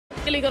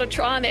Really got to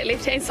try on that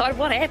left-hand side.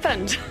 What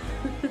happened?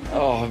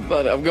 Oh,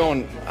 but I've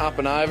gone up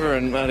and over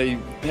and bloody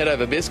head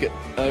over biscuit.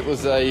 It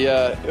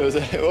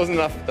wasn't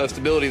enough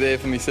stability there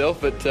for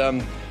myself, but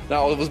no,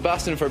 I was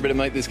busting for a bit of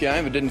meat this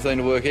game. It didn't seem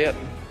to work out.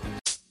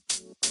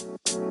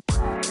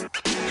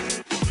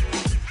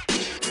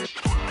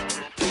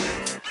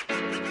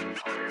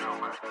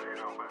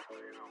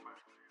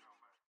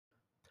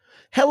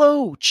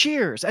 Hello,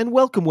 cheers, and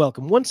welcome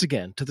once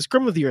again to the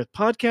Scrum of the Earth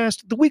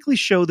podcast, the weekly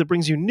show that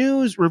brings you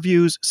news,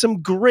 reviews,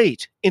 some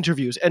great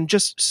interviews, and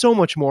just so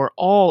much more,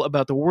 all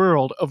about the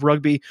world of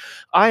rugby.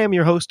 I am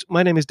your host.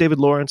 My name is David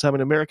Lawrence. I'm an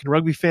American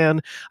rugby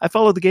fan. I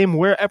follow the game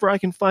wherever I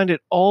can find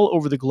it all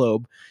over the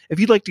globe. If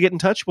you'd like to get in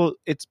touch, well,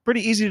 it's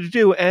pretty easy to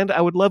do, and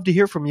I would love to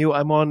hear from you.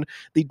 I'm on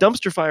the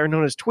dumpster fire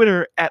known as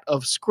Twitter,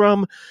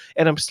 @ofscrum,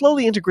 and I'm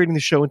slowly integrating the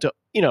show into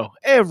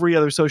every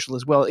other social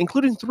as well,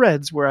 including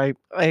Threads, where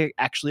I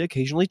actually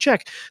occasionally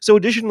check. So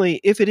additionally,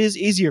 if it is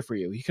easier for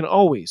you, you can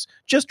always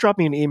just drop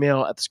me an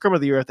email at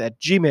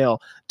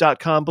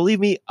thescrumoftheearth@gmail.com. Believe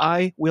me,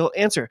 I will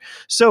answer.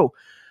 So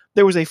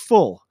there was a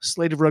full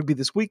slate of rugby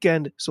this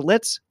weekend, so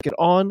let's get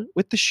on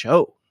with the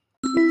show.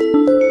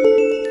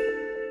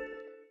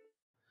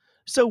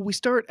 So we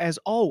start, as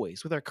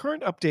always, with our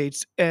current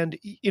updates. And,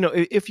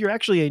 if you're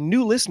actually a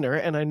new listener,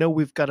 and I know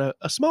we've got a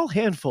small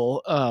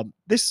handful,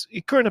 this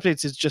current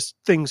updates is just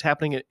things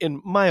happening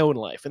in my own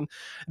life. And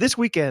this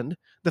weekend,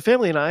 the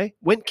family and I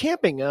went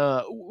camping.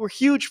 We're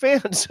huge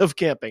fans of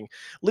camping.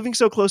 Living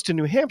so close to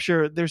New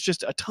Hampshire, there's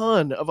just a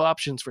ton of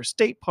options for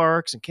state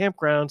parks and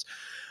campgrounds.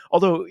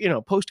 Although,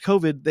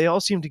 post-COVID, they all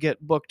seem to get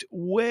booked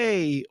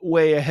way,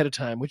 way ahead of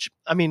time, which,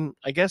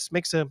 I guess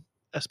makes a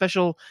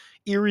special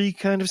eerie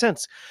kind of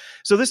sense.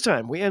 So this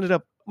time we ended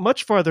up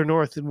much farther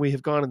north than we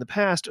have gone in the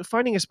past,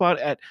 finding a spot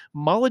at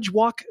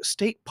Molledgewalk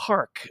State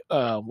Park.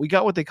 We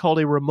got what they called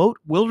a remote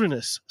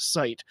wilderness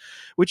site,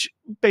 which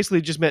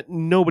basically just meant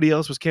nobody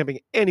else was camping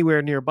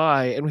anywhere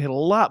nearby, and we had a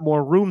lot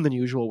more room than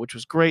usual, which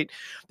was great.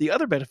 The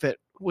other benefit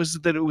was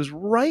that it was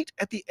right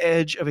at the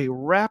edge of a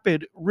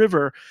rapid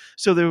river,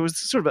 so there was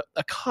sort of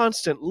a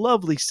constant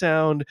lovely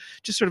sound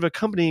just sort of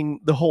accompanying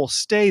the whole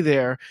stay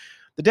there.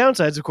 The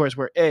downsides, of course,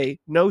 were A,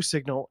 no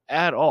signal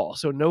at all,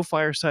 so no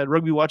fireside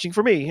rugby watching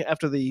for me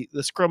after the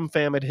scrum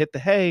fam had hit the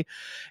hay,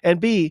 and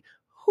B,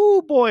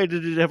 oh boy,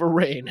 did it ever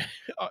rain.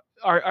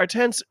 Our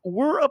tents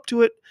were up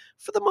to it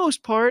for the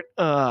most part,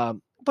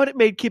 but it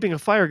made keeping a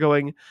fire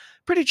going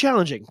pretty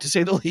challenging, to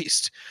say the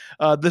least.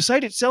 The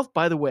site itself,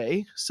 by the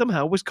way,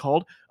 somehow was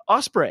called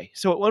Osprey.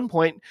 So at one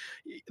point,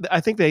 I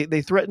think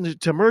they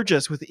threatened to merge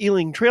us with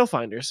Ealing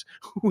Trailfinders,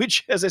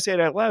 which, as I say it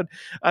out loud,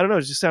 I don't know,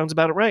 it just sounds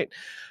about it right.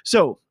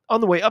 So on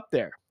the way up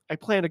there, I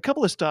planned a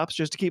couple of stops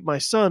just to keep my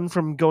son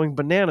from going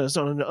bananas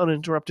on an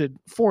uninterrupted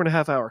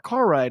 4.5-hour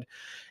car ride.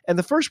 And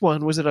the first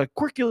one was at a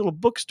quirky little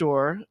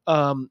bookstore.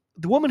 The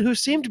woman who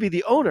seemed to be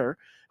the owner,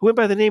 who went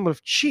by the name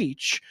of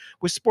Cheech,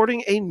 was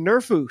sporting a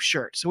Nerfu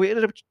shirt. So we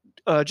ended up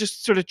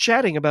just sort of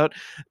chatting about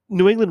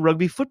New England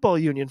Rugby Football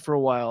Union for a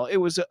while. It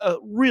was a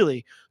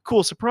really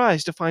cool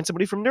surprise to find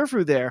somebody from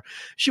Nerfu there.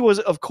 She was,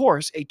 of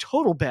course, a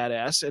total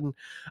badass, and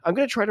I'm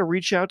going to try to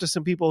reach out to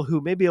some people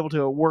who may be able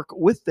to work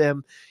with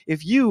them.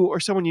 If you or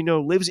someone you know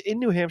lives in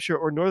New Hampshire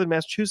or northern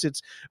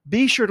Massachusetts,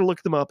 be sure to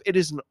look them up. It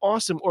is an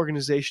awesome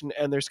organization,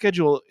 and their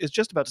schedule is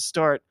just about to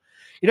start.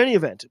 In any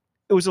event,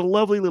 it was a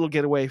lovely little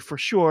getaway for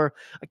sure.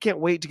 I can't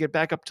wait to get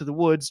back up to the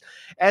woods.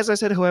 As I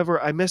said,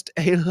 however, I missed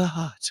a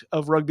lot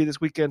of rugby this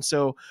weekend,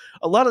 so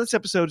a lot of this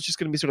episode is just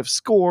going to be sort of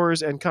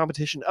scores and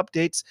competition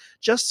updates,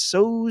 just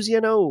so's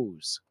you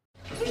knows.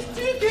 It's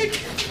too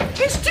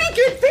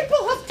good.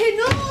 People have to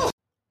know.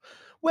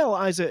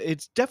 Well, Isa,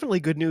 it's definitely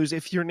good news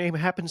if your name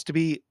happens to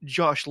be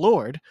Josh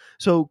Lord.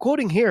 So,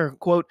 quoting here,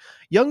 quote,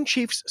 "Young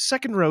Chiefs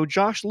second row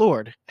Josh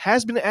Lord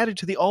has been added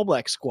to the All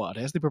Blacks squad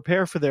as they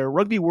prepare for their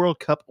Rugby World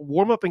Cup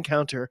warm-up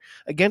encounter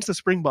against the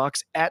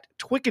Springboks at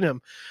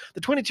Twickenham. The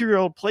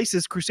 22-year-old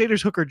places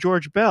Crusaders hooker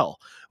George Bell,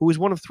 who was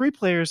one of 3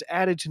 players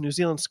added to New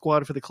Zealand's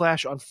squad for the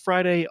clash on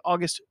Friday,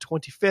 August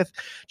 25th.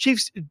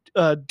 Chiefs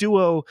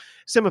duo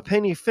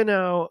Semapeni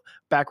Finau,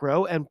 back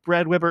row, and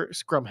Brad Weber,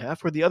 scrum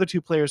half, were the other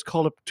 2 players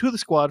called up to the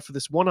squad for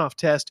this one-off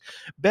test.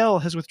 Bell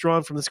has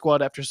withdrawn from the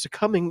squad after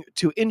succumbing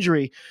to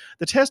injury.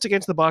 The test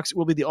against the Boks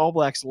will be the All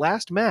Blacks'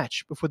 last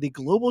match before the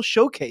Global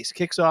Showcase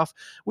kicks off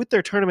with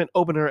their tournament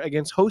opener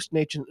against host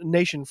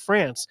nation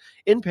France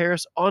in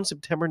Paris on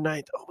September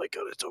 9th. Oh my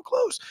God, it's so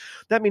close.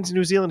 That means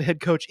New Zealand head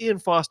coach Ian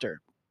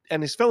Foster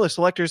and his fellow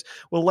selectors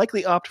will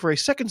likely opt for a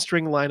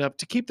second-string lineup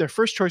to keep their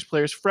first-choice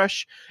players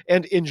fresh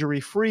and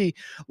injury-free.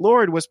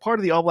 Lord was part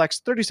of the All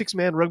Blacks'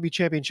 36-man Rugby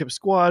Championship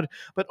squad,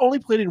 but only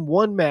played in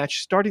one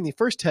match, starting the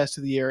first test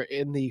of the year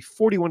in the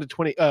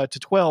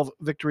 41-12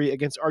 victory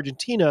against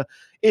Argentina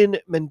in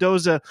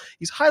Mendoza.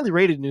 He's highly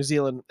rated in New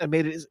Zealand and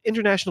made his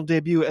international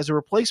debut as a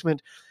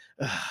replacement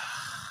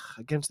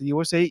against the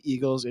USA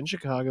Eagles in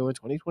Chicago in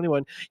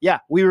 2021. Yeah,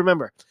 we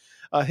remember.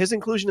 His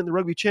inclusion in the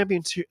Rugby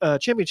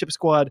Championship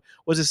squad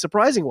was a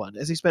surprising one,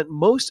 as he spent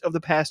most of the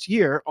past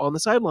year on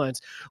the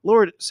sidelines.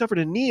 Lord suffered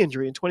a knee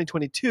injury in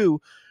 2022,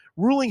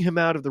 ruling him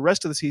out of the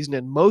rest of the season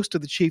and most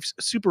of the Chiefs'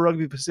 Super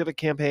Rugby Pacific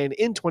campaign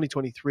in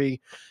 2023.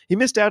 He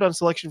missed out on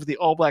selection for the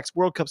All Blacks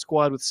World Cup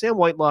squad, with Sam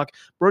Whitelock,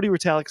 Brodie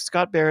Retallick,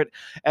 Scott Barrett,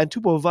 and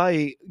Tupou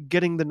Vaa'i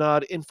getting the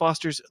nod in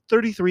Foster's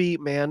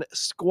 33-man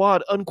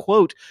squad,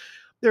 unquote.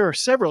 There are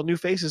several new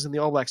faces in the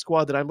All Black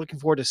squad that I'm looking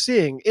forward to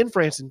seeing in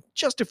France in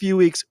just a few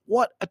weeks.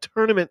 What a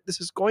tournament this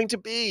is going to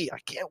be. I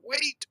can't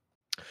wait.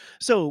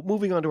 So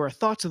moving on to our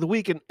thoughts of the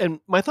week, and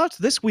my thoughts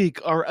this week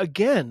are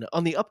again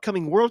on the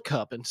upcoming World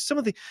Cup and some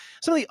of the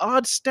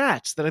odd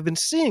stats that I've been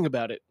seeing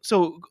about it.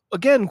 So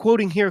again,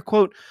 quoting here,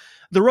 quote,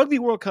 "The Rugby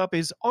World Cup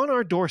is on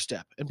our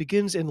doorstep and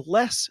begins in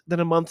less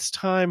than a month's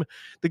time.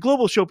 The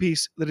global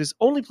showpiece that is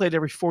only played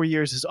every 4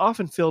 years is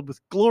often filled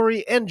with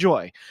glory and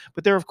joy.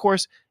 But there, of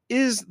course,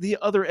 is the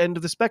other end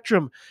of the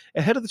spectrum.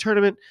 Ahead of the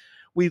tournament,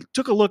 we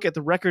took a look at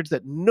the records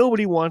that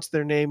nobody wants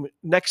their name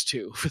next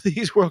to for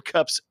these World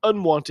Cups,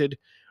 unwanted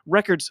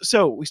records.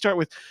 So we start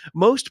with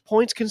most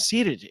points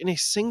conceded in a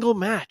single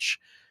match.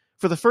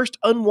 For the first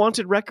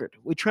unwanted record,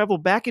 we travel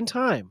back in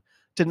time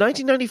to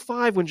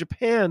 1995, when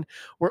Japan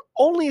were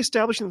only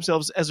establishing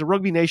themselves as a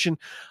rugby nation.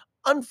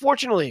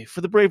 Unfortunately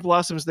for the Brave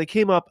Blossoms, they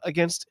came up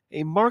against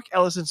a Mark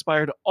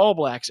Ellis-inspired All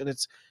Blacks, and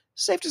it's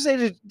safe to say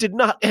that it did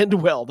not end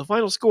well. The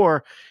final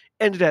score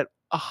ended at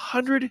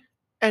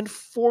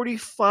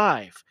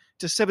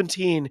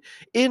 145-17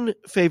 in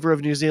favor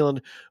of New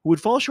Zealand, who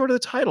would fall short of the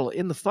title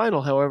in the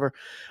final, however.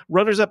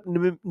 Runners-up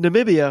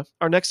Namibia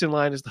are next in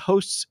line as the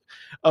hosts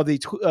of the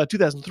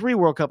 2003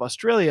 World Cup.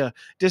 Australia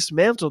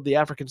dismantled the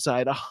African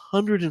side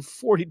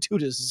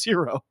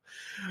 142-0.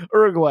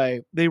 Uruguay,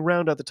 they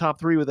round out the top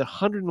three with a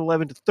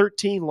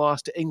 111-13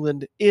 loss to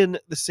England in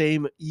the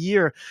same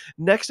year.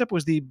 Next up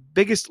was the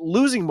biggest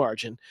losing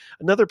margin,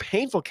 another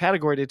painful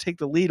category to take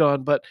the lead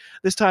on, but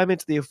this time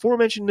it's the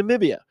aforementioned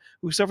Namibia,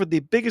 who suffered the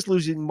biggest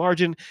losing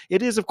margin.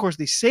 It is, of course,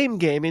 the same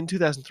game in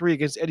 2003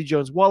 against Eddie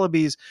Jones'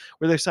 Wallabies,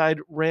 where their side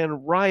ran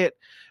riot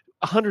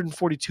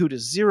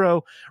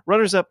 142-0.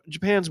 Runners-up,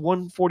 Japan's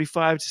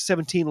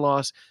 145-17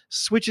 loss,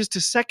 switches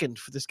to second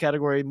for this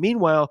category.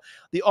 Meanwhile,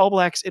 the All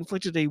Blacks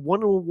inflicted a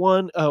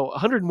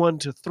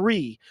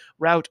 101-3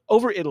 rout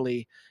over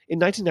Italy in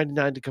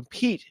 1999 to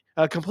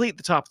complete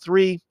the top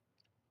three.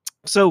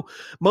 So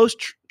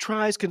most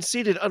tries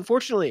conceded.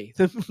 Unfortunately,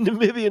 the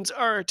Namibians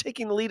are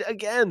taking the lead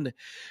again,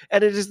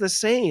 and it is the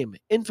same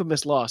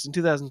infamous loss in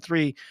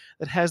 2003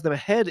 that has them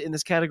ahead in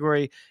this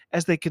category,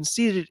 as they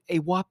conceded a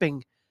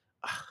whopping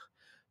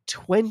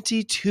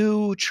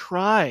 22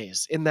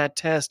 tries in that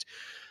test.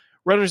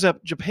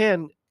 Runners-up,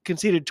 Japan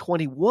conceded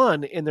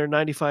 21 in their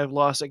 95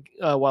 loss,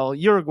 while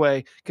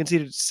Uruguay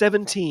conceded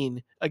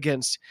 17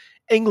 against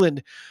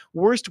England.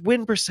 Worst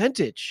win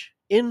percentage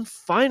in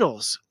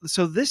finals.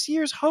 So this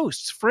year's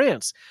hosts,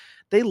 France,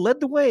 they led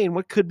the way in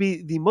what could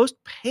be the most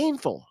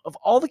painful of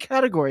all the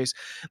categories.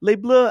 Les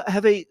Bleus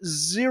have a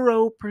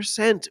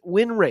 0%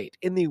 win rate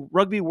in the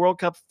Rugby World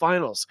Cup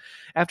finals.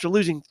 After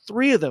losing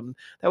three of them,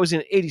 that was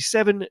in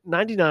 87,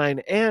 99,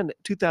 and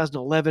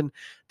 2011,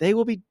 they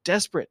will be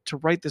desperate to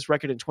right this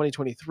record in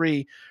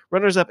 2023.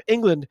 Runners-up,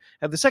 England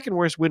have the second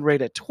worst win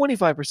rate at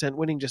 25%,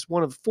 winning just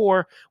one of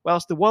four,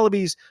 whilst the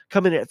Wallabies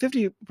come in at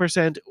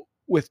 50%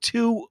 with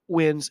 2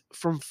 wins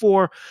from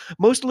 4.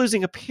 Most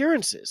losing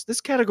appearances. This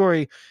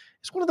category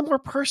is one of the more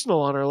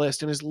personal on our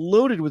list and is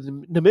loaded with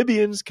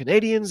Namibians,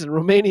 Canadians, and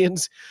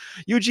Romanians.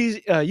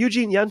 Eugene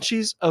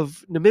Yanchis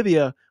of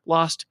Namibia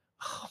lost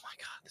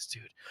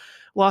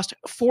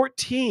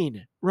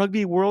 14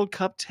 Rugby World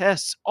Cup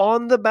tests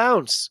on the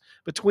bounce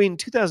between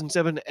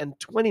 2007 and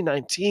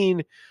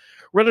 2019.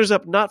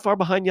 Runners-up, not far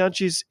behind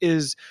Yanchis,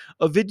 is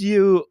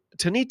Ovidiu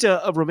Tanita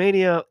of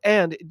Romania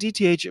and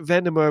DTH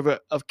Van der Merwe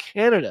of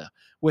Canada,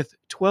 with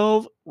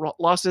 12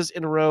 losses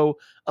in a row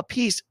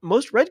apiece.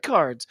 Most red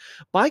cards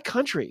by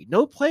country.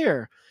 No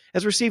player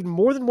has received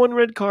more than one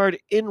red card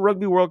in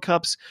Rugby World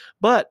Cups,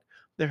 but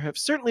there have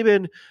certainly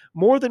been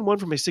more than one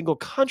from a single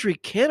country.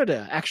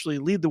 Canada actually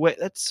lead the way.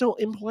 That's so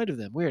impolite of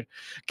them. Weird.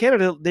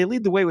 Canada, they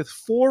lead the way with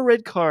 4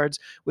 red cards,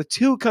 with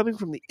 2 coming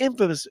from the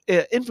infamous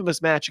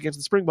match against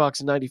the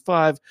Springboks in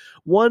 95,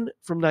 1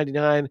 from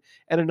 99,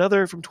 and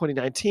another from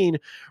 2019.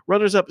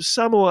 Runners-up,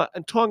 Samoa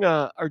and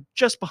Tonga are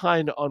just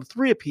behind on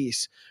 3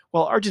 apiece,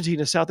 while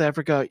Argentina, South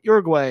Africa,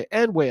 Uruguay,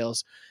 and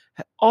Wales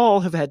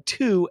all have had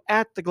 2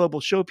 at the global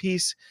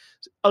showpiece,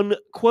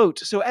 unquote.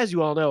 So as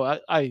you all know,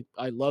 I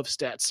love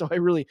stats, so I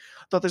really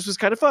thought this was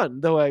kind of fun,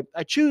 though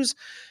I choose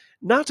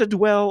not to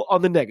dwell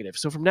on the negative.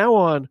 So from now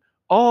on,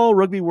 all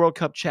Rugby World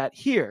Cup chat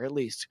here, at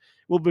least,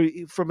 will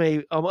be from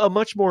a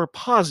much more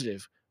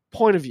positive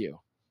point of view.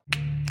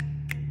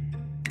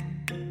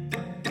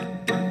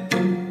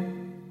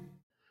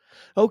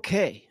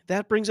 Okay,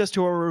 that brings us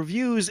to our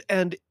reviews,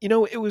 and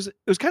it was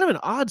kind of an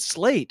odd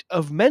slate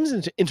of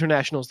men's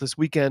internationals this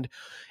weekend.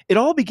 It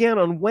all began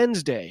on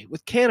Wednesday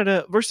with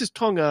Canada versus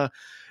Tonga.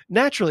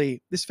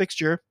 Naturally, this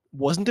fixture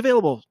wasn't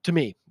available to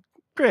me.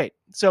 Great.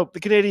 So the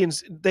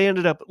Canadians, they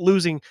ended up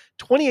losing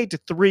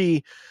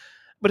 28-3.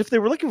 But if they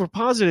were looking for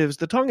positives,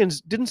 the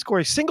Tongans didn't score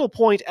a single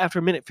point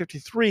after minute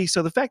 53,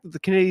 so the fact that the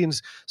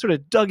Canadians sort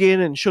of dug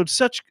in and showed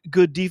such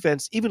good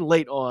defense even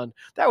late on,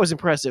 that was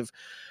impressive.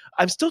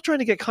 I'm still trying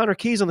to get Connor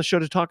Keys on the show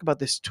to talk about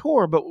this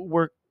tour, but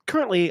we're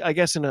currently, I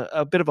guess, in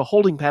a bit of a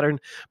holding pattern.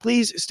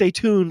 Please stay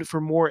tuned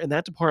for more in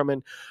that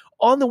department.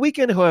 On the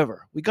weekend,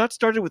 however, we got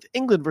started with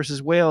England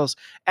versus Wales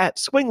at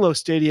Swinglow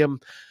Stadium.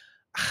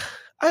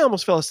 I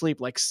almost fell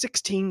asleep like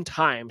 16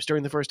 times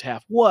during the first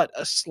half. What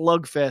a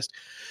slugfest.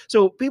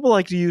 So people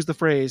like to use the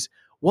phrase,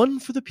 one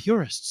for the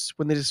purists,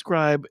 when they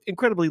describe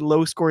incredibly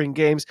low-scoring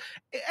games.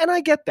 And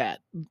I get that.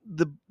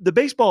 The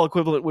baseball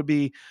equivalent would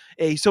be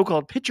a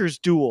so-called pitcher's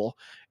duel.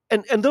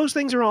 And those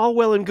things are all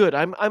well and good.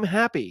 I'm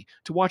happy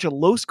to watch a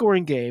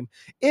low-scoring game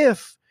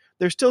if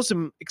there's still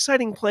some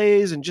exciting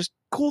plays and just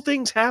cool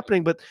things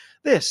happening. But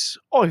this,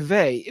 oy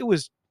vey, it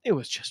was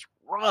just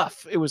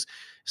rough. It was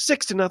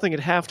 6-0 at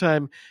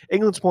halftime.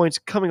 England's points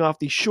coming off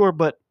the short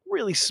but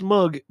really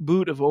smug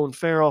boot of Owen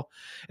Farrell.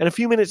 And a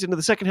few minutes into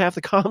the second half,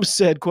 the comms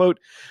said, quote,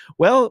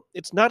 "Well,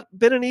 it's not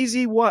been an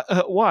easy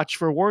watch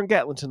for Warren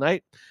Gatland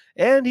tonight,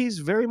 and he's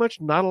very much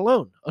not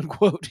alone,"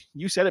 unquote.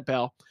 You said it,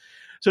 pal.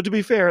 So to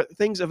be fair,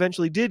 things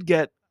eventually did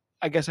get,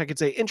 I guess I could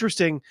say,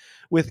 interesting,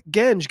 with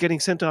Genge getting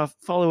sent off,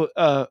 followed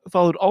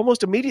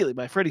almost immediately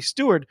by Freddie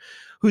Stewart,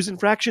 whose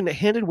infraction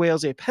handed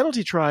Wales a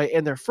penalty try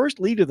and their first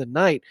lead of the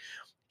night.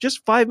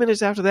 Just 5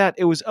 minutes after that,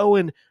 it was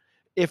Owen.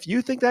 "If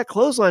you think that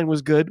clothesline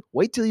was good,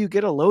 wait till you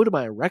get a load of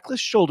my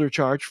reckless shoulder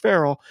charge,"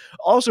 Farrell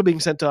also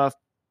being sent off.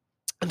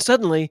 And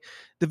suddenly,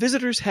 the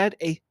visitors had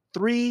a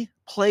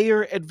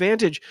 3-player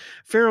advantage.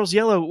 Farrell's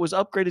yellow was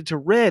upgraded to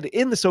red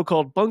in the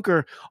so-called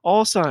bunker.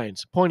 All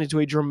signs pointed to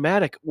a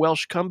dramatic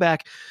Welsh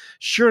comeback.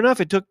 Sure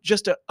enough, it took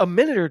just a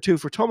minute or two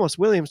for Thomas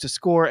Williams to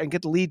score and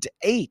get the lead to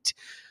 8.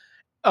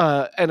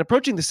 And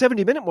approaching the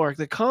 70-minute mark,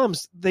 the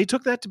comms, they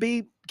took that to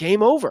be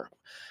game over.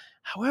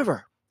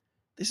 However,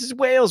 this is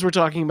Wales we're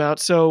talking about,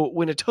 so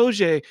when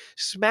Itoje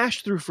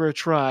smashed through for a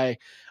try,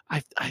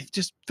 I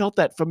just felt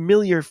that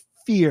familiar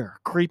fear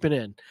creeping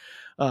in.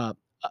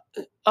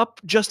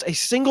 Up just a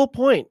single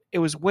point, it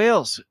was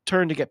Wales'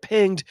 turn to get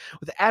pinged,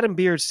 with Adam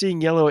Beard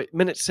seeing yellow at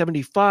minute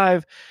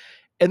 75,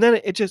 and then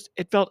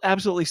it felt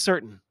absolutely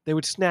certain they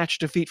would snatch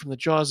defeat from the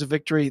jaws of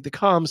victory. The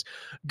comms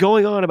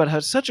going on about how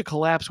such a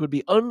collapse would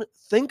be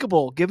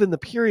unthinkable given the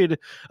period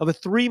of a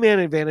 3-man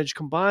advantage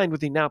combined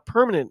with the now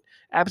permanent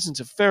absence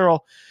of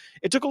Farrell.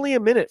 It took only a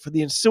minute for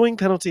the ensuing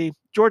penalty.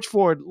 George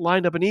Ford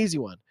lined up an easy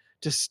one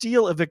to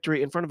steal a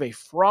victory in front of a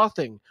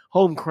frothing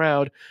home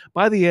crowd.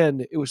 By the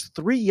end, it was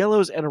 3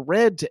 yellows and a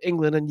red to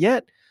England, and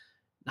yet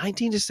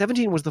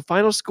 19-17 was the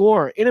final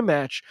score in a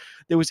match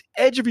that was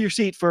edge of your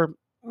seat for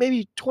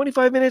maybe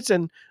 25 minutes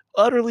and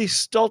utterly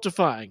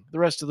stultifying the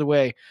rest of the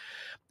way.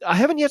 I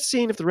haven't yet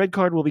seen if the red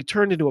card will be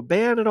turned into a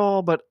ban at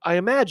all, but I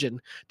imagine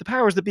the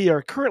powers that be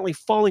are currently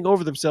falling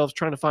over themselves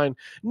trying to find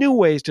new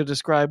ways to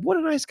describe what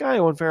a nice guy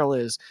Owen Farrell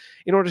is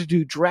in order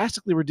to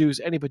drastically reduce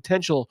any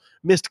potential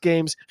missed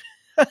games.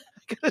 I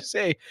gotta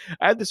say,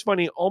 I had this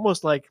funny,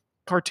 almost like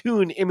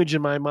cartoon image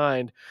in my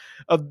mind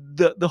of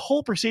the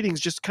whole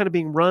proceedings just kind of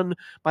being run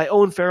by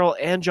Owen Farrell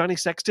and Johnny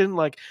Sexton.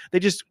 Like, they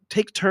just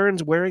take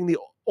turns wearing the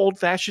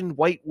old-fashioned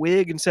white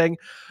wig and saying,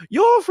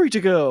 "You're free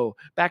to go,"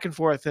 back and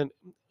forth.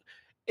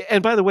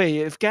 And by the way,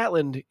 if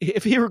Gatland,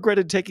 if he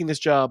regretted taking this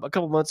job a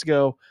couple months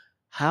ago,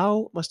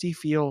 how must he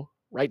feel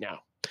right now?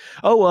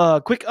 Oh,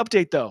 quick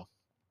update though.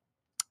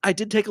 I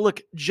did take a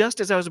look just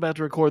as I was about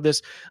to record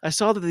this. I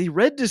saw that the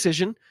red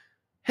decision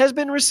has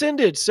been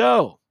rescinded.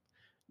 So,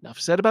 enough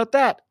said about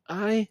that,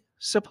 I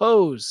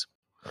suppose.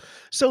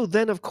 So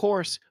then, of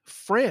course,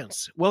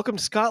 France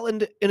welcomed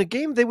Scotland in a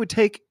game they would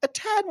take a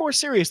tad more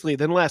seriously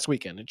than last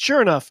weekend. And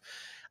sure enough,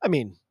 I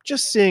mean,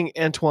 just seeing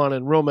Antoine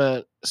and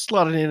Roma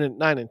slotted in at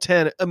 9 and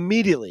 10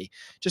 immediately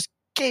just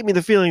gave me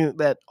the feeling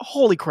that,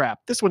 holy crap,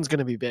 this one's going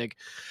to be big.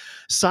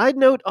 Side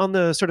note on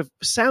the sort of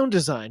sound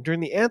design during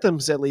the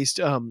anthems, at least.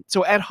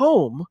 So at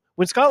home,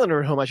 when Scotland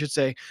are at home, I should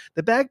say,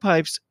 the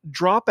bagpipes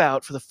drop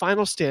out for the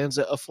final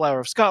stanza of Flower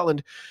of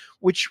Scotland,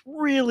 which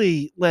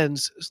really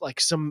lends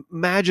like some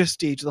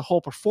majesty to the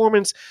whole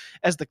performance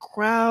as the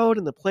crowd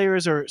and the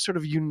players are sort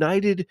of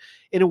united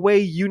in a way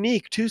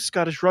unique to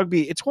Scottish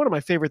rugby. It's one of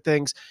my favorite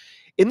things.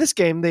 In this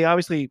game, they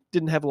obviously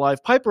didn't have a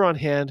live piper on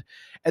hand,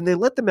 and they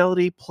let the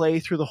melody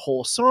play through the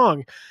whole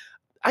song.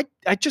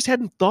 I just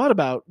hadn't thought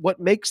about what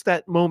makes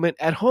that moment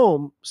at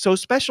home so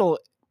special.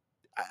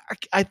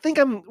 I think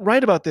I'm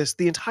right about this.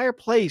 The entire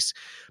place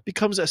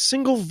becomes a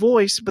single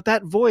voice, but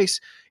that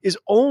voice is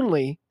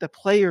only the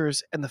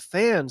players and the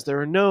fans. There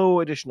are no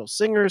additional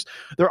singers.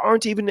 There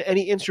aren't even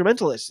any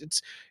instrumentalists.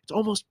 It's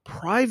almost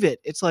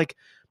private. It's like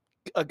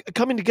a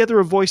coming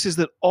together of voices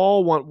that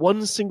all want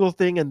one single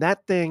thing, and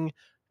that thing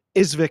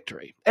is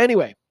victory.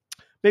 Anyway,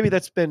 maybe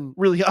that's been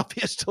really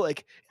obvious to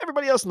like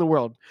everybody else in the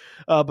world.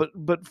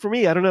 But for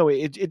me, I don't know.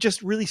 It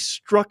just really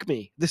struck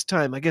me this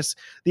time, I guess,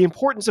 the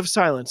importance of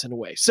silence in a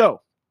way.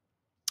 So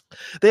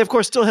They, of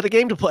course, still had a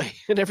game to play,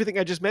 and everything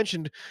I just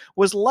mentioned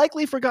was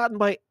likely forgotten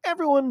by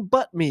everyone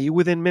but me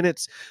within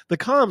minutes. The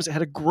comms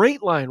had a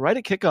great line right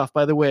at kickoff,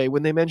 by the way,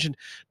 when they mentioned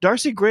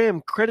Darcy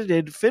Graham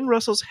credited Finn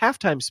Russell's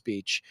halftime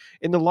speech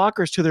in the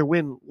lockers to their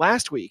win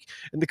last week,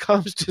 and the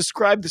comms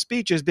described the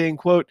speech as being,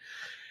 quote,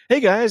 "Hey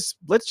guys,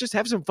 let's just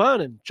have some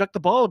fun and chuck the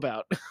ball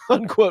about,"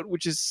 unquote,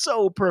 which is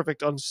so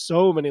perfect on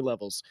so many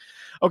levels.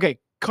 Okay,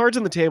 cards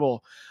on the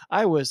table.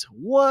 I was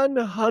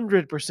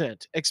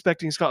 100%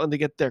 expecting Scotland to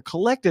get their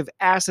collective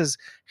asses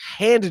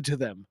handed to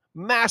them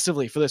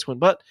massively for this one,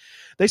 but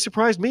they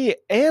surprised me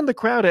and the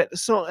crowd at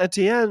Saint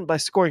Etienne by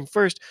scoring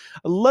first.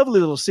 A lovely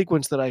little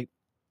sequence that I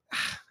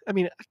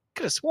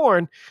could have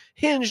sworn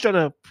hinged on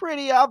a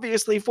pretty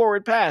obviously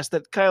forward pass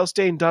that Kyle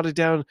Steyn dotted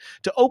down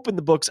to open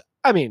the books.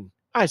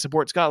 I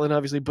support Scotland,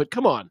 obviously, but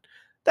come on.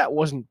 That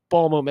wasn't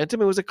ball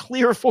momentum. It was a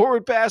clear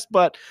forward pass,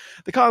 but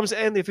the comms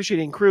and the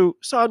officiating crew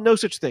saw no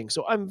such thing.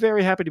 So I'm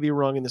very happy to be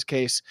wrong in this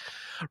case.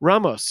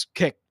 Ramos'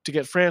 kick to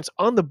get France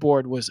on the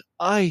board was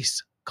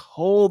ice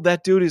cold.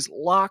 That dude is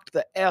locked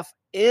the F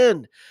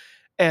in.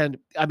 And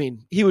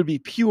he would be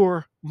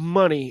pure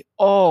money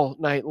all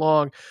night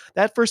long.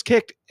 That first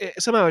kick,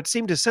 somehow it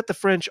seemed to set the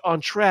French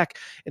on track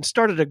and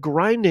started a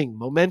grinding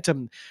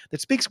momentum that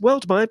speaks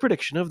well to my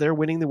prediction of their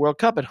winning the World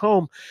Cup at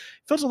home.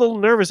 Felt a little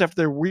nervous after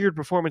their weird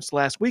performance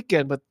last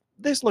weekend, but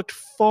this looked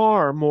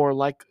far more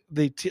like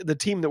the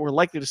team that we're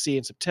likely to see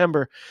in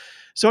September.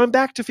 So I'm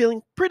back to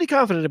feeling pretty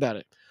confident about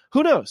it.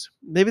 Who knows?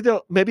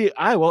 Maybe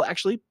I will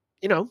actually,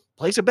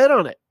 place a bet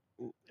on it.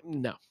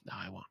 No,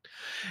 I won't.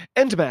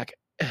 Ntamack,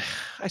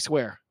 I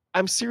swear,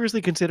 I'm seriously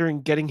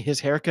considering getting his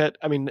haircut.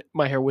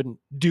 My hair wouldn't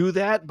do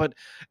that, but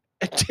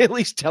at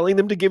least telling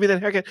them to give me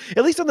that haircut,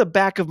 at least on the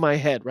back of my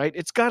head, right?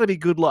 It's got to be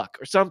good luck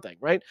or something,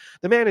 right?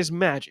 The man is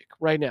magic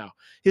right now.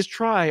 His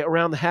try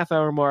around the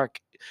half-hour mark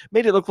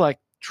made it look like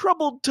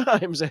troubled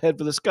times ahead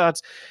for the Scots.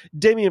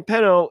 Damien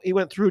Penaud, he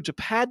went through to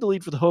pad the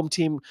lead for the home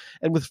team,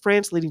 and with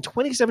France leading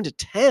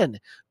 27-10,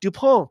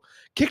 Dupont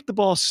kicked the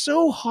ball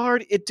so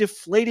hard it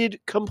deflated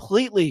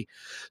completely.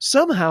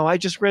 Somehow, I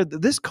just read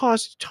that this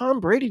caused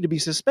Tom Brady to be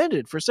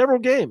suspended for several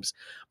games.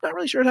 I'm not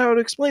really sure how to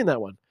explain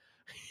that one.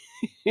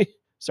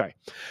 Sorry.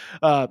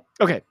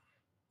 Okay.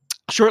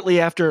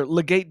 Shortly after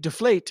Legate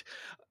Deflate,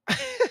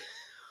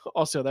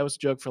 also, that was a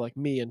joke for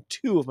me and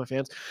two of my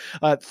fans.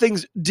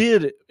 Things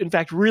did, in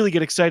fact, really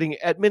get exciting.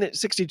 At minute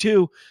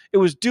 62, it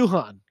was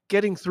Duhan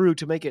getting through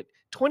to make it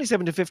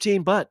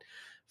 27-15, but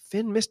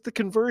Finn missed the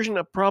conversion,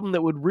 a problem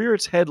that would rear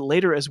its head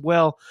later as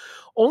well.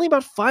 Only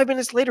about 5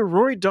 minutes later,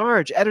 Rory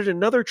Darge added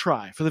another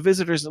try for the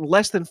visitors, and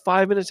less than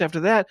 5 minutes after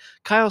that,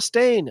 Kyle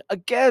Steyn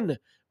again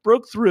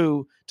broke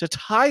through to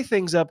tie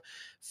things up.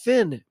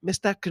 Finn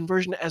missed that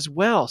conversion as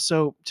well.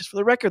 So just for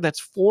the record, that's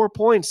 4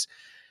 points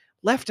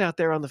left out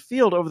there on the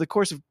field over the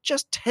course of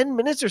just 10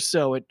 minutes or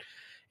so. It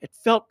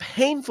felt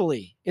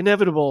painfully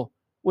inevitable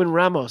when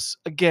Ramos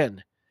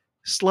again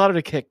slotted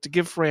a kick to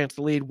give France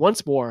the lead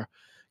once more,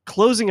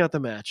 closing out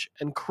the match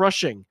and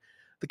crushing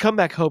the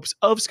comeback hopes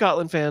of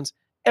Scotland fans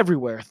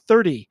everywhere.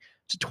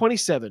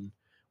 30-27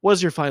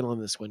 was your final in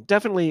this one.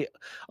 Definitely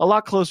a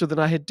lot closer than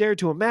I had dared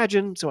to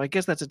imagine, so I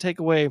guess that's a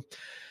takeaway.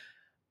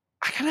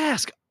 I gotta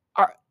ask,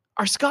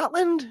 are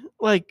Scotland,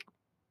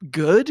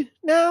 good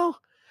now?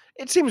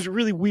 It seems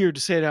really weird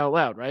to say it out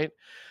loud, right?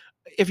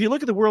 If you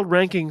look at the world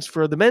rankings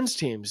for the men's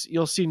teams,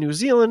 you'll see New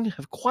Zealand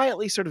have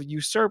quietly sort of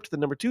usurped the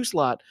number 2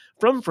 slot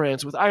from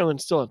France, with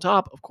Ireland still on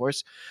top, of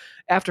course.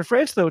 After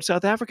France, though, it's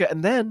South Africa,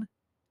 and then,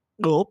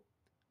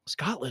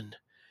 Scotland.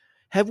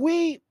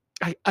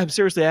 I'm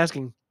seriously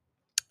asking,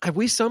 have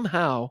we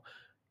somehow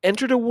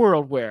entered a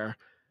world where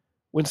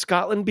when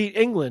Scotland beat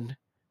England,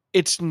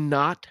 it's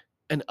not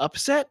an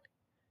upset?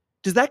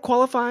 Does that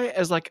qualify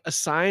as a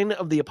sign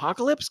of the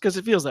apocalypse? Because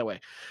it feels that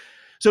way.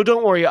 So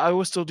don't worry, I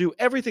will still do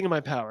everything in my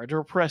power to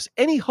repress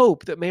any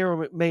hope that may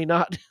or may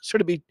not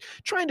sort of be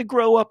trying to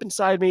grow up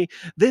inside me.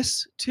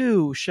 This,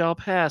 too, shall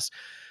pass.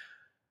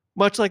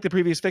 Much like the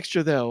previous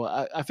fixture, though,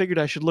 I figured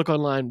I should look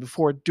online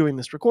before doing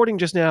this recording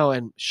just now,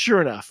 and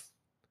sure enough,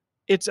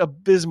 it's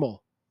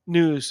abysmal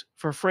news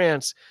for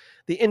France.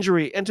 The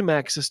injury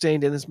Ntamack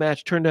sustained in this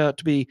match turned out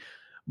to be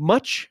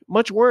much,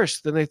 much worse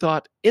than they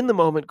thought in the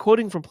moment.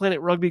 Quoting from Planet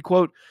Rugby,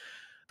 quote,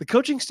 "The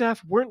coaching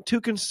staff weren't too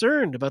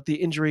concerned about the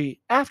injury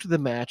after the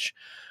match.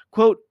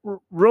 Quote,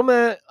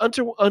 Roma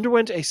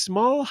underwent a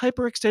small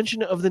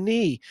hyperextension of the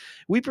knee.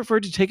 We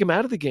preferred to take him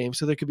out of the game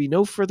so there could be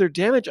no further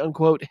damage,"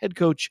 unquote, head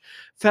coach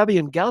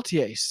Fabien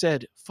Galtier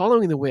said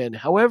following the win.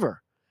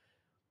 However,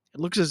 it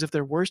looks as if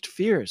their worst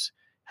fears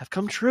have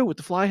come true, with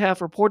the fly half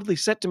reportedly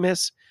set to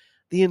miss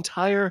the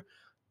entire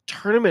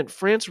tournament.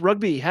 France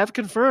Rugby have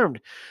confirmed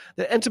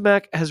that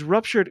Ntamack has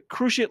ruptured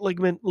cruciate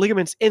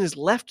ligaments in his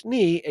left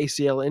knee,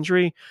 ACL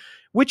injury,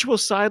 which will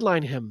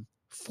sideline him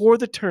for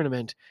the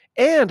tournament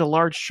and a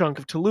large chunk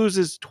of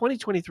Toulouse's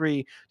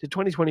 2023 to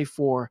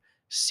 2024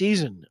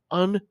 season.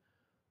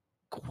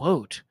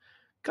 Unquote.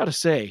 Gotta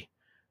say,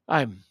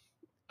 I'm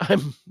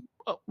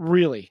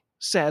really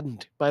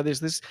saddened by this.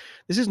 This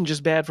isn't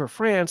just bad for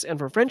France and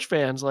for French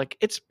fans.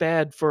 It's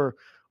bad for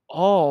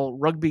all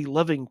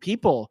rugby-loving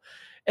people.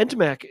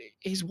 Ntamak,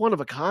 he's one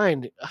of a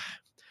kind.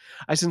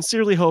 I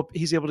sincerely hope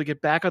he's able to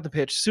get back on the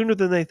pitch sooner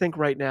than they think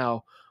right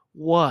now.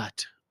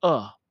 What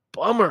a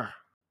bummer.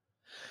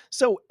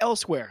 So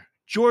elsewhere,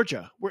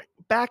 Georgia, we're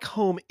back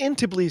home in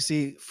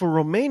Tbilisi for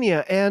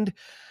Romania, and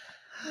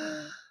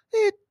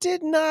it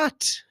did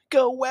not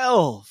go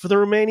well for the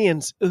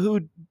Romanians,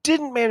 who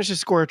didn't manage to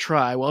score a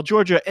try, while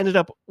Georgia ended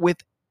up with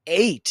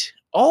 8,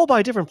 all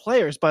by different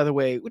players, by the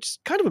way, which is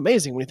kind of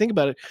amazing when you think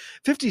about it.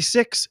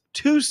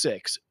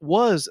 56-6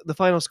 was the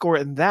final score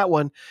in that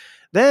one.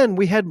 Then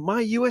we had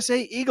my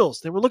USA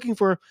Eagles. They were looking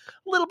for a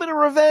little bit of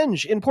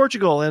revenge in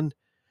Portugal, and,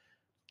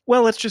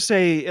 well, let's just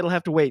say it'll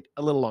have to wait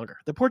a little longer.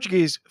 The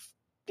Portuguese,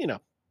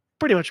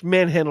 pretty much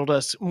manhandled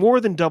us,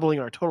 more than doubling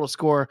our total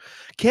score.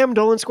 Cam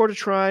Dolan scored a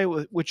try,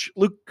 which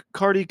Luke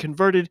Carty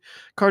converted.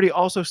 Carty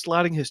also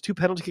slotting his 2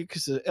 penalty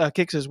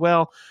kicks as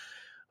well.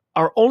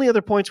 Our only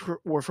other points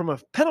were from a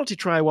penalty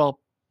try, while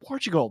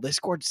Portugal, they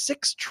scored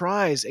 6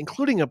 tries,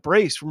 including a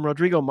brace from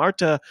Rodrigo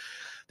Marta.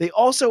 They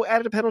also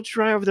added a penalty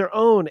try of their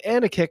own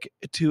and a kick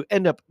to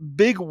end up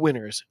big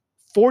winners,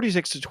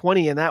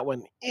 46-20 in that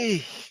one.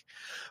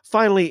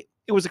 Finally,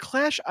 it was a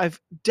clash I've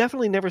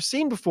definitely never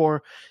seen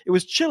before. It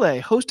was Chile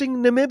hosting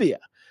Namibia.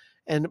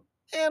 And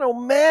oh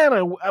man,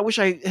 I wish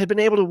I had been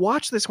able to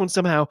watch this one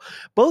somehow.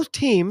 Both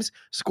teams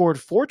scored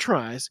 4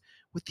 tries,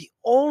 with the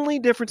only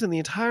difference in the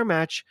entire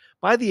match,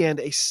 by the end,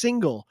 a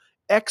single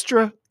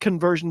extra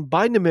conversion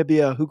by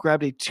Namibia, who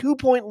grabbed a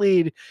 2-point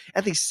lead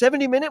at the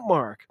 70-minute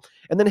mark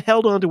and then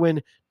held on to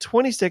win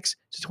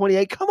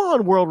 26-28. Come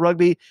on, World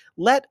Rugby.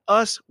 Let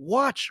us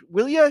watch,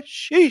 will ya?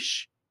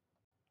 Sheesh.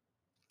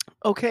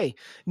 Okay,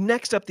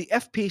 next up, the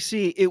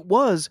FPC. It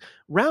was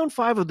round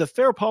 5 of the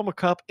Farrah Palmer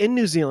Cup in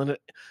New Zealand.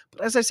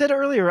 But as I said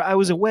earlier, I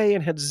was away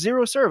and had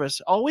 0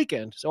 service all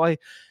weekend. So I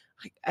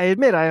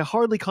admit I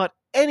hardly caught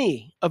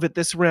any of it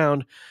this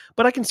round,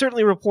 but I can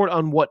certainly report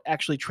on what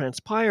actually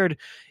transpired.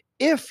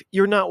 If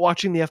you're not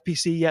watching the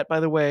FPC yet, by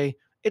the way,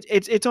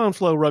 it's on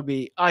Flow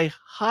Rugby. I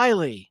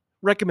highly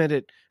recommend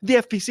it. The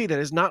FPC, that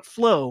is not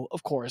Flow,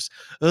 of course.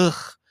 Ugh.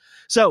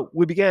 So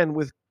we began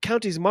with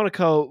Counties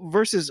Monaco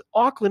versus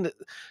Auckland.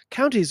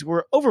 Counties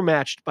were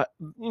overmatched, but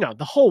the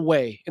whole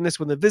way in this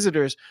one. The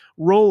visitors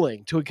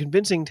rolling to a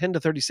convincing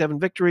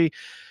 10-37 victory.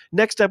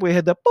 Next up, we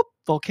had the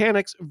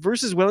Volcanics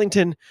versus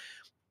Wellington.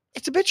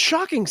 It's a bit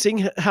shocking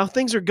seeing how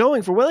things are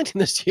going for Wellington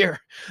this year.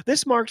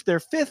 This marked their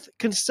 5th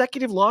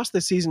consecutive loss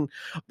this season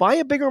by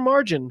a bigger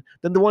margin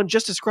than the one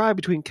just described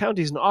between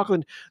Counties and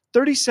Auckland,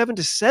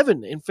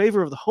 37-7 in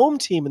favor of the home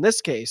team in this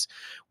case.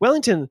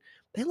 Wellington,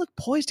 they look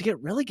poised to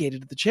get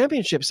relegated to the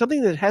championship,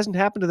 something that hasn't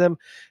happened to them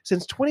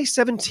since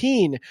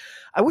 2017.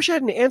 I wish I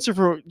had an answer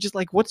for just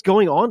like what's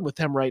going on with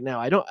them right now.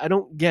 I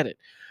don't get it.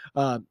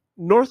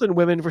 Northland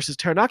women versus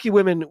Taranaki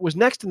women was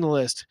next in the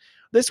list.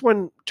 This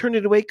one turned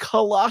into a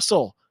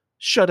colossal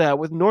shutout,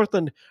 with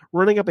Northland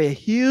running up a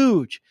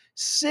huge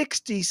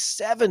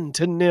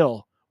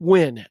 67-0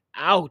 win.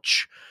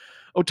 Ouch.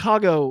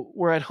 Otago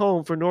were at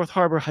home for North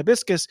Harbour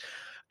Hibiscus.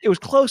 It was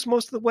close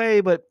most of the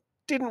way, but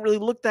didn't really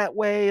look that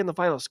way in the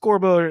final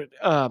scoreboard.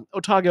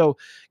 Otago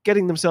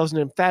getting themselves an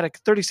emphatic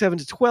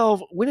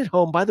 37-12 win at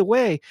home. By the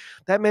way,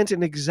 that meant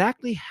in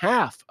exactly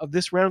half of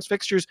this round's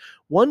fixtures,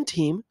 one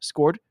team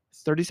scored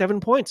 37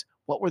 points.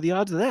 What were the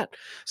odds of that?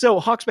 So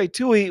Hawke's Bay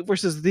Tui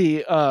versus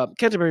the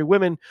Canterbury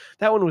women.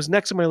 That one was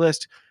next on my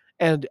list.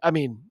 And I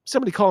mean,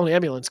 somebody call an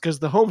ambulance, because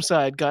the home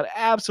side got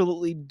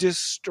absolutely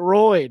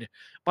destroyed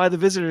by the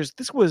visitors.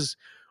 This was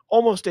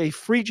almost a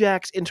Free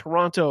Jacks in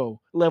Toronto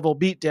level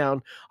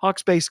beatdown.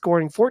 Hawke's Bay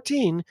scoring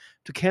 14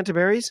 to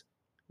Canterbury's,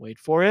 wait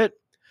for it,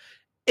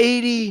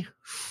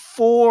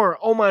 84.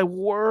 Oh my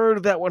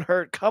word, that one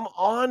hurt. Come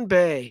on,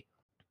 Bay.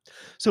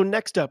 So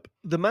next up,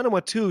 the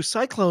Manawatu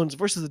Cyclones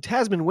versus the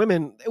Tasman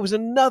women. It was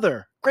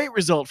another great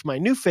result for my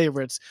new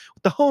favorites,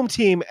 with the home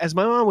team, as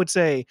my mom would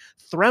say,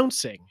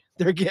 trouncing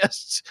their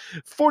guests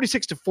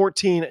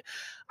 46-14.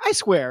 I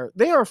swear,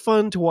 they are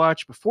fun to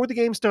watch before the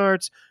game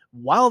starts,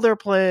 while they're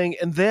playing,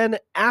 and then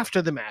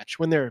after the match,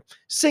 when they're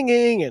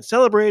singing and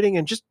celebrating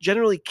and just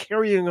generally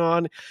carrying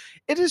on.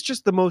 It is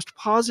just the most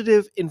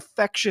positive,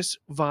 infectious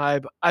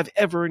vibe I've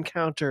ever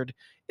encountered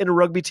in a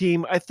rugby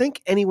team, I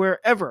think anywhere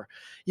ever.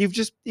 You've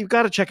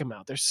got to check them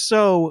out. They're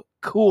so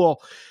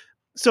cool.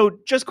 So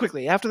just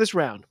quickly, after this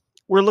round,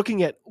 we're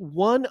looking at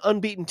one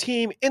unbeaten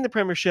team in the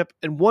Premiership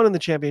and one in the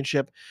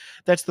Championship.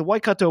 That's the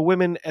Waikato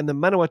women and the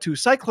Manawatu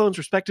Cyclones,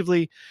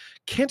 respectively.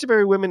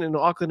 Canterbury women and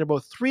Auckland are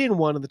both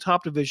 3-1 in the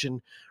top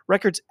division.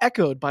 Records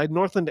echoed by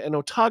Northland and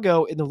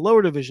Otago in the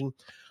lower division.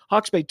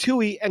 Hawke's Bay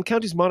Tui and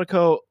Counties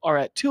Monaco are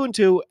at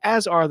 2-2,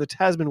 as are the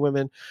Tasman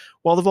women,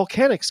 while the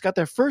Volcanics got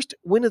their first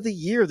win of the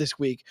year this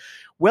week.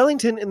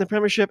 Wellington in the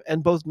Premiership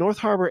and both North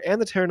Harbour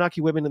and the Taranaki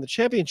women in the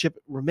Championship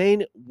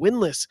remain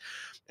winless.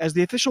 As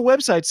the official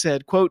website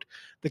said, quote,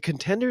 "The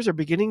contenders are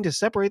beginning to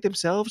separate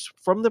themselves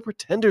from the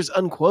pretenders,"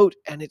 unquote,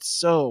 and it's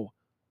so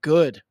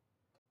good.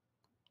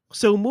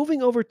 So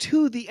moving over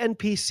to the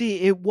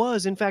NPC, it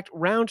was in fact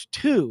round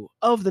 2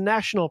 of the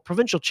National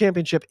Provincial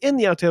Championship in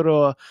the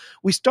Aotearoa.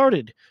 We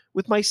started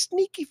with my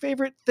sneaky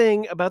favorite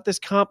thing about this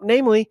comp,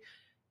 namely,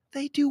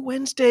 they do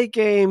Wednesday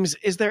games.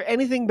 Is there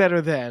anything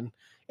better than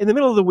in the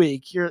middle of the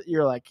week, you're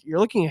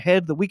looking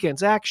ahead the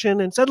weekend's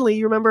action, and suddenly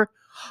you remember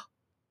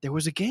there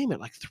was a game at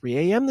like 3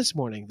 a.m. this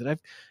morning that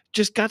I've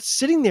just got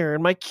sitting there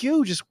in my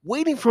queue just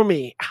waiting for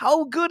me.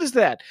 How good is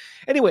that?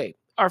 Anyway,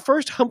 our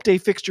first hump day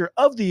fixture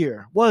of the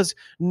year was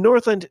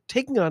Northland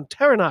taking on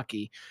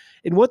Taranaki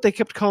in what they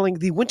kept calling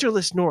the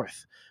Winterless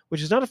North,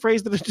 which is not a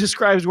phrase that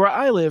describes where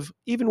I live,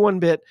 even one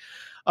bit.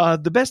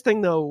 The best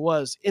thing, though,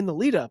 was in the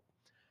lead up,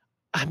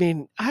 I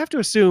mean, I have to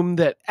assume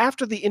that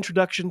after the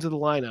introduction to the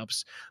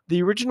lineups,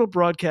 the original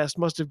broadcast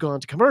must have gone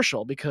to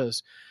commercial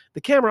because the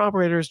camera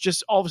operators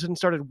just all of a sudden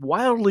started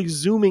wildly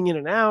zooming in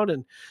and out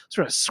and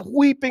sort of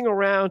sweeping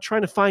around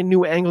trying to find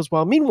new angles,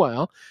 while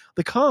meanwhile,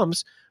 the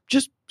comms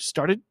just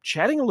started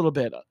chatting a little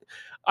bit.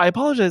 I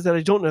apologize that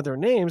I don't know their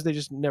names. They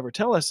just never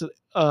tell us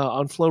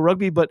on Flow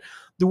Rugby, but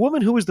the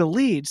woman who was the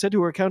lead said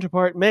to her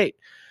counterpart, "Mate,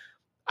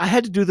 I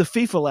had to do the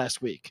FIFA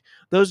last week.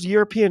 Those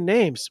European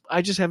names,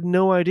 I just have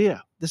no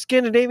idea. The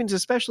Scandinavians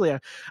especially,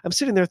 I'm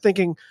sitting there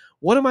thinking,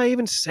 what am I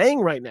even saying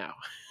right now?"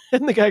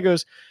 And the guy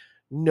goes,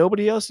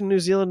 "Nobody else in New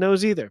Zealand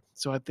knows either,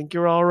 so I think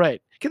you're all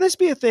right." Can this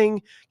be a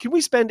thing? Can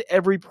we spend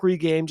every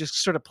pregame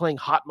just sort of playing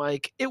hot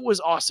mic? It was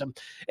awesome.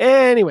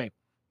 Anyway,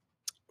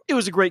 it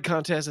was a great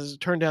contest as it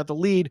turned out. The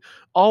lead,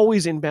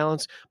 always in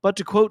balance. But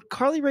to quote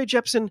Carly Rae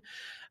Jepsen,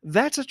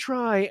 "That's a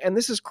try, and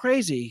this is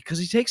crazy because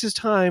he takes his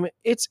time.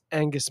 It's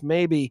Angus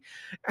Maybe."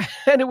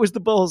 And it was the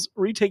Bulls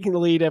retaking the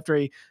lead after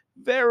a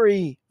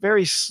very,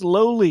 very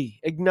slowly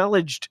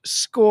acknowledged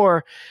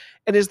score.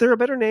 And is there a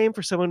better name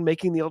for someone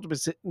making the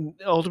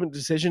ultimate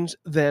decisions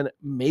than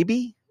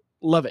Maybe?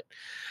 Love it.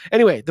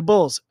 Anyway, the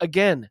Bulls,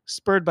 again,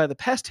 spurred by the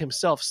pest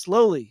himself,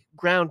 slowly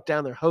ground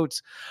down their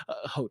hosts,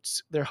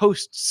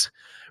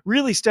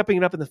 really stepping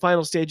it up in the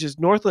final stages.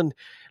 Northland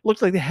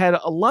looked like they had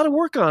a lot of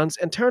work-ons,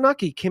 and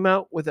Taranaki came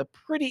out with a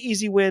pretty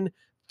easy win,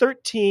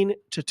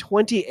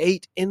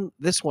 13-28 in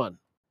this one.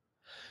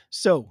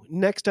 So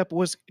next up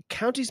was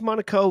Counties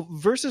Monaco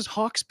versus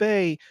Hawke's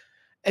Bay,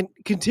 and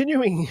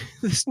continuing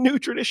this new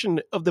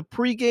tradition of the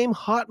pregame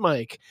hot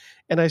mic.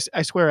 And I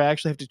swear I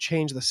actually have to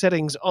change the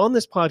settings on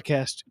this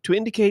podcast to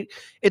indicate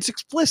it's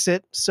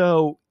explicit.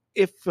 So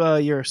if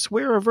you're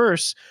swear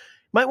averse,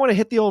 might want to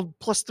hit the old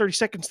plus 30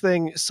 seconds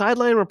thing.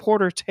 Sideline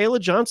reporter Taylor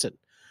Johnson,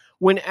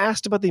 when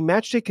asked about the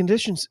matchday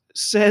conditions,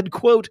 said,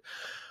 quote,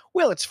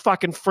 "Well, it's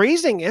fucking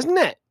freezing, isn't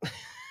it?"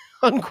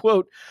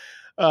 Unquote.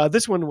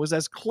 This one was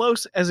as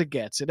close as it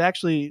gets. It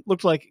actually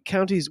looked like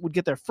Counties would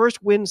get their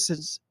first win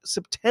since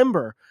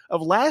September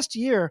of last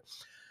year.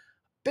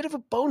 Bit of a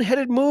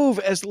boneheaded move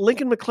as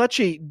Lincoln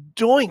McClutchy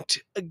doinked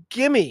a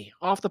gimme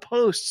off the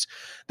posts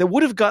that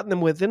would have gotten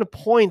them within a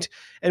point.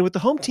 And with the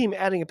home team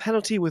adding a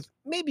penalty with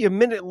maybe a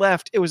minute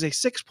left, it was a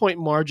 6-point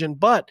margin.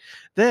 But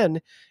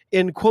then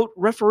in, quote,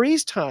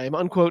 referee's time,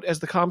 unquote, as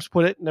the comps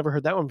put it, never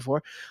heard that one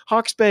before,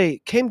 Hawke's Bay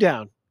came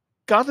down,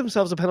 got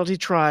themselves a penalty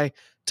try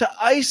to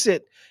ice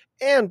it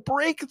and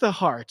break the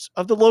hearts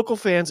of the local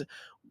fans.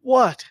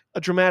 What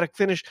a dramatic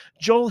finish.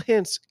 Joel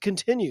Hintz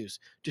continues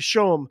to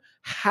show them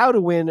how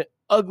to win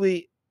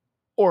ugly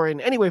or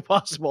in any way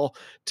possible,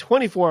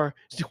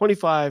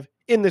 24-25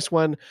 in this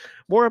one.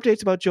 More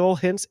updates about Joel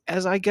Hintz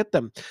as I get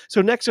them.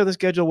 So next on the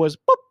schedule was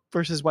Boop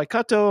versus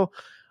Waikato.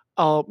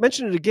 I'll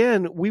mention it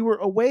again. We were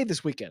away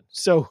this weekend.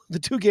 So the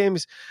two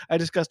games I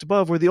discussed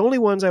above were the only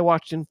ones I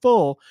watched in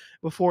full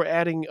before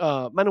adding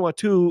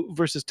Manawatu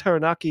versus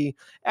Taranaki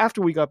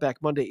after we got back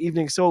Monday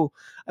evening. So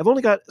I've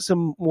only got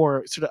some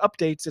more sort of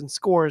updates and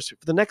scores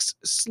for the next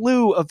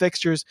slew of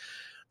fixtures.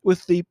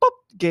 With the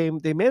game,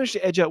 they managed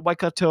to edge out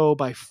Waikato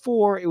by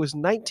 4. It was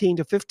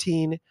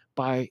 19-15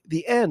 by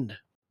the end.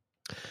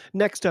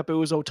 Next up, it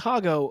was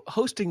Otago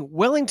hosting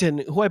Wellington,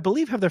 who I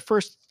believe have their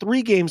first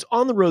 3 games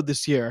on the road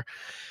this year.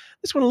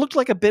 This one looked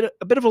like a bit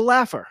of a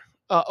laugher.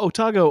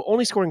 Otago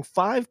only scoring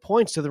 5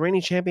 points to the reigning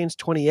champions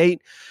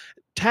 28.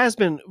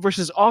 Tasman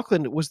versus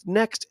Auckland was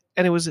next,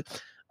 and it was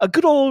a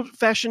good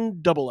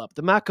old-fashioned double-up.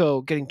 The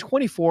Mako getting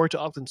 24 to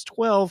Auckland's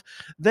 12.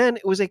 Then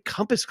it was a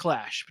compass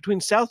clash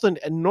between Southland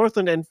and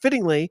Northland, and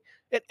fittingly,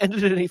 it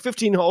ended in a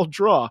 15-hole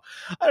draw.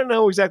 I don't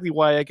know exactly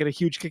why I get a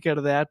huge kick out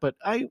of that, but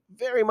I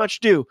very much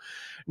do.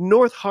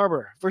 North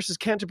Harbour versus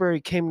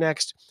Canterbury came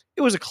next.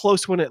 It was a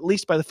close one, at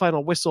least by the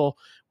final whistle,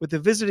 with the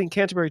visiting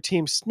Canterbury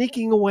team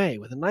sneaking away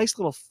with a nice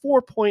little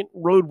 4-point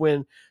road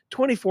win,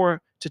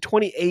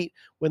 24-28,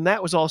 when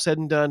that was all said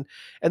and done.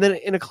 And then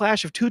in a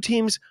clash of two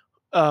teams,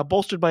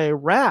 bolstered by a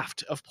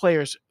raft of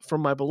players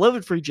from my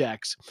beloved Free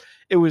Jacks,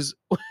 it was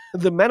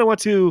the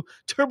Manawatu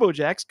Turbo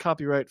Jacks,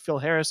 copyright Phil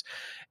Harris,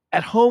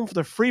 at home for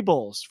the Free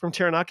Bulls from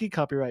Taranaki,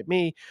 copyright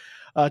me.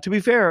 To be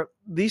fair,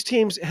 these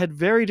teams had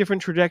very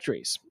different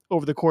trajectories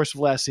over the course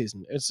of last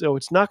season, and so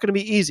it's not going to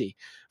be easy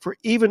for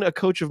even a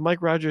coach of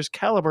Mike Rogers'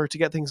 caliber to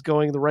get things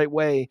going the right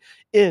way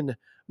in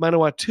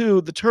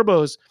Manawatu. The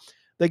Turbos,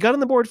 they got on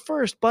the board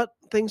first, but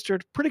things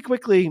started pretty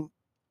quickly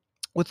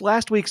with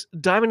last week's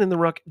Diamond in the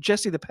Ruck,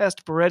 Jesse the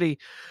Pest Peretti,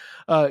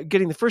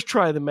 getting the first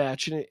try of the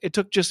match, and it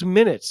took just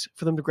minutes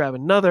for them to grab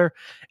another.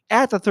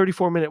 At the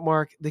 34-minute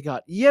mark, they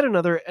got yet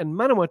another, and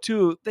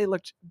Manawatu, they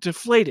looked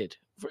deflated,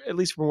 at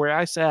least from where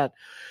I sat.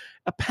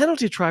 A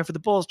penalty try for the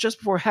Bulls just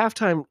before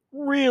halftime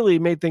really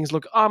made things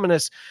look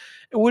ominous.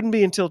 It wouldn't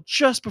be until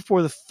just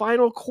before the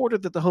final quarter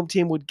that the home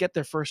team would get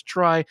their first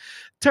try.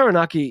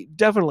 Taranaki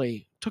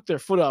definitely took their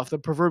foot off the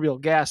proverbial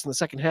gas in the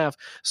second half,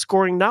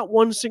 scoring not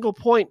one single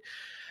point.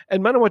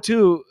 And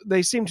Manawatu,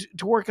 they seemed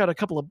to work out a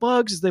couple of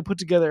bugs as they put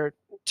together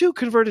 2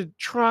 converted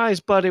tries,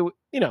 but it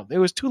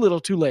was too little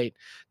too late.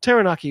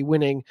 Taranaki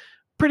winning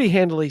pretty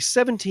handily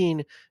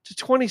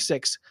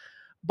 17-26.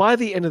 By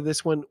the end of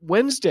this one,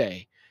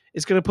 Wednesday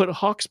is going to put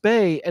Hawke's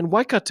Bay and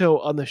Waikato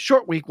on the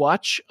short week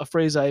watch, a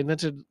phrase I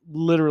invented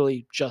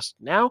literally just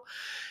now.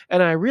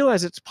 And I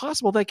realize it's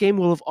possible that game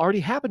will have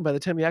already happened by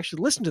the time you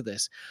actually listen to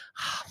this.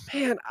 Oh,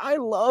 man, I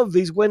love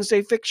these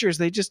Wednesday fixtures.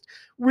 They just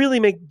really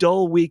make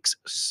dull weeks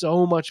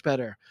so much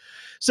better.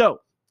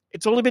 So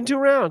it's only been 2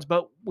 rounds,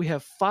 but we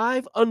have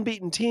 5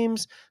 unbeaten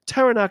teams: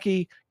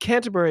 Taranaki,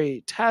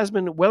 Canterbury,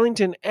 Tasman,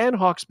 Wellington, and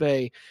Hawke's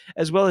Bay,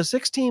 as well as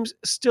 6 teams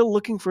still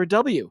looking for a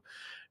W,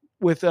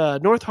 with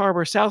North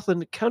Harbour,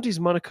 Southland, Counties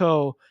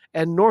Monaco,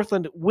 and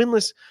Northland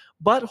winless,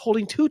 but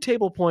holding 2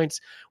 table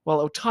points, while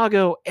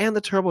Otago and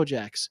the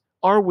Turbojacks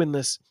are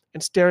winless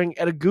and staring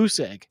at a goose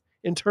egg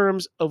in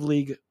terms of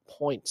league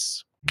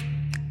points.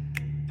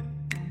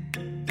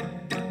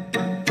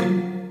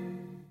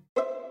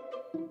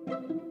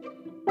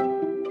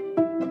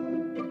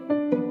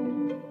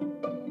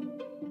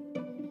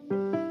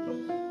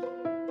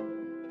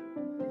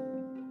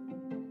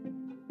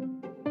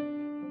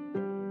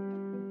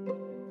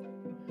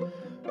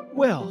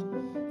 Well,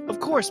 of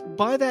course,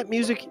 by that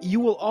music, you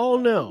will all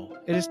know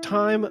it is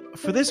time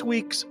for this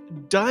week's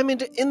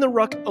Diamond in the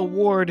Ruck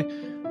Award.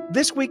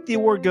 This week, the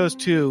award goes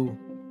to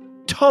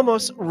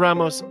Thomas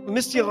Ramos.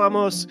 Mr.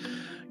 Ramos,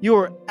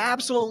 you're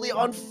absolutely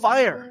on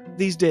fire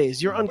these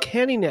days. Your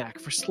uncanny knack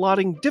for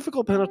slotting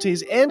difficult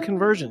penalties and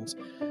conversions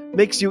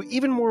makes you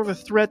even more of a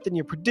threat than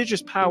your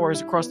prodigious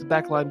powers across the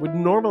backline would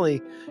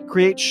normally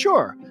create.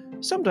 Sure,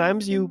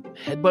 sometimes you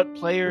headbutt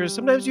players,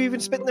 sometimes you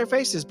even spit in their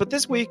faces, but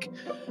this week,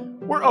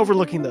 we're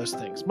overlooking those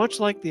things, much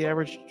like the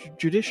average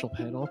judicial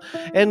panel,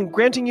 and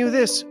granting you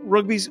this,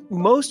 rugby's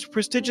most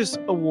prestigious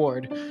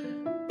award.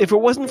 If it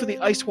wasn't for the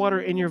ice water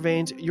in your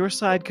veins, your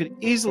side could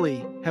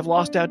easily have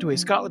lost out to a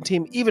Scotland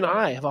team even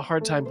I have a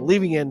hard time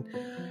believing in.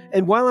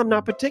 And while I'm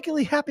not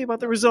particularly happy about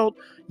the result,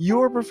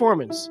 your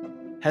performance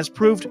has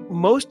proved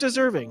most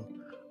deserving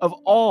of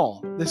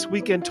all this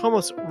weekend.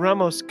 Thomas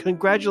Ramos,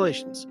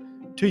 congratulations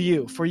to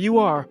you, for you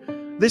are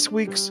this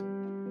week's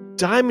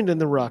Diamond in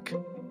the Ruck.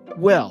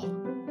 Well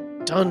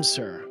done,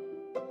 sir.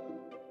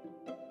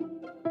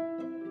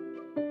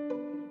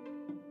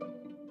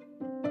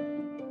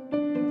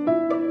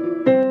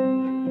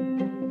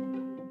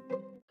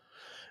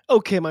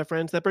 Okay, my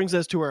friends, that brings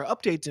us to our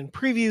updates and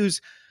previews.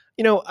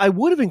 I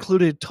would have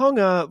included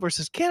Tonga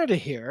versus Canada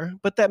here,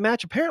 but that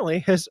match apparently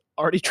has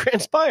already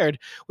transpired,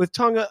 with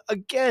Tonga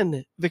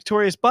again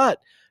victorious, but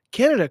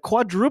Canada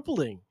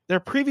quadrupling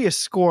their previous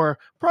score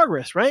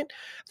progress, right?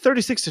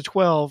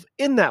 36-12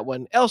 in that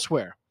one.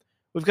 Elsewhere,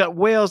 we've got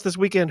Wales this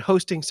weekend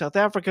hosting South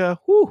Africa.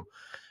 Whew.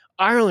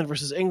 Ireland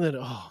versus England.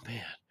 Oh,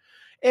 man.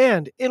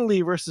 And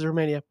Italy versus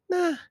Romania.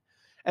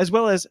 As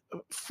well as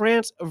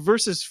France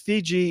versus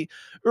Fiji.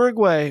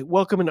 Uruguay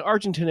welcoming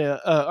Argentina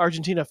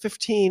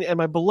 15. And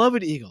my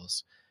beloved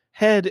Eagles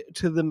head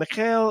to the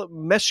Mikhail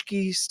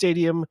Meshki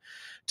Stadium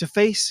to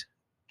face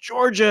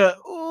Georgia.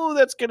 Ooh,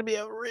 that's going to be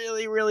a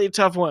really, really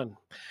tough one.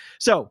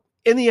 So,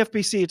 in the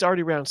FBC, it's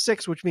already round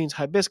 6, which means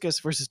Hibiscus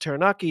versus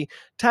Taranaki,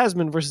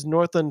 Tasman versus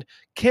Northland,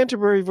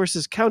 Canterbury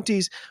versus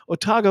Counties,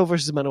 Otago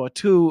versus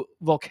Manawatu,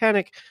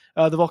 the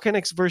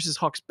Volcanics versus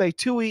Hawke's Bay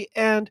Tui,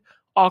 and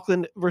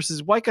Auckland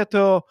versus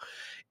Waikato.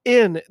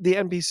 In the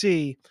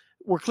NBC,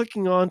 we're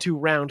clicking on to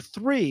round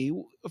 3,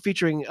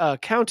 featuring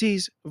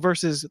Counties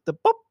versus the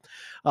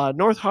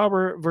North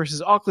Harbour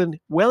versus Auckland,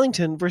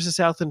 Wellington versus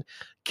Southland,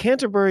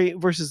 Canterbury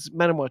versus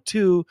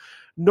Manawatu,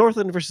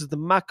 Northland versus the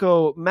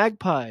Mako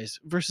Magpies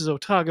versus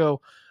Otago,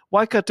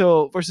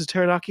 Waikato versus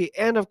Taranaki,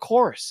 and of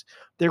course,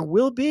 there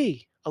will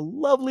be a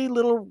lovely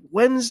little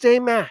Wednesday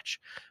match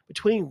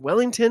between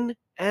Wellington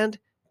and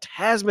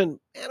Tasman.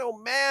 And oh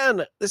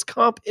man, this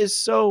comp is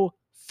so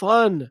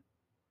fun.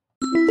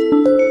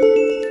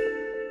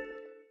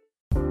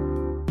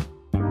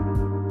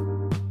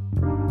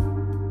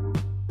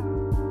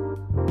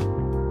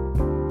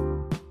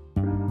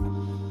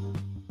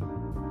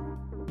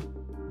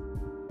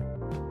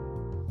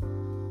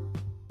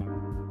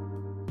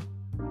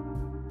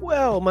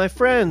 Well, my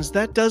friends,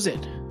 that does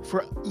it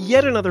for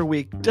yet another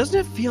week. Doesn't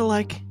it feel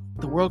like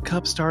the World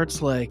Cup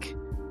starts like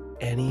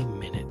any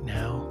minute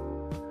now?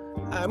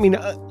 I mean,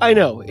 I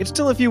know it's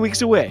still a few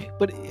weeks away,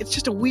 but it's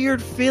just a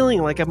weird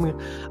feeling like I'm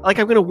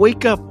going to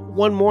wake up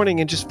one morning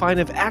and just find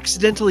I've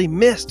accidentally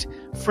missed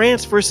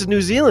France versus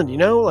New Zealand.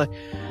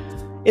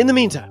 In the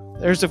meantime,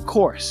 there's of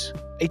course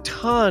a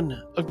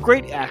ton of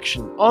great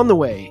action on the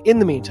way in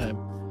the meantime.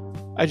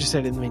 I just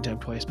said in the meantime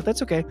twice, but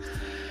that's okay.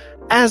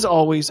 As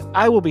always,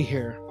 I will be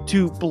here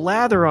to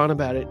blather on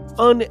about it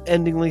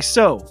unendingly.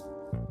 So,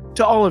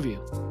 to all of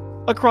you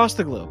across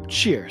the globe,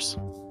 cheers.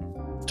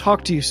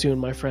 Talk to you soon,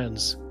 my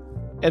friends.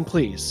 And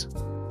please,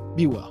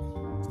 be well.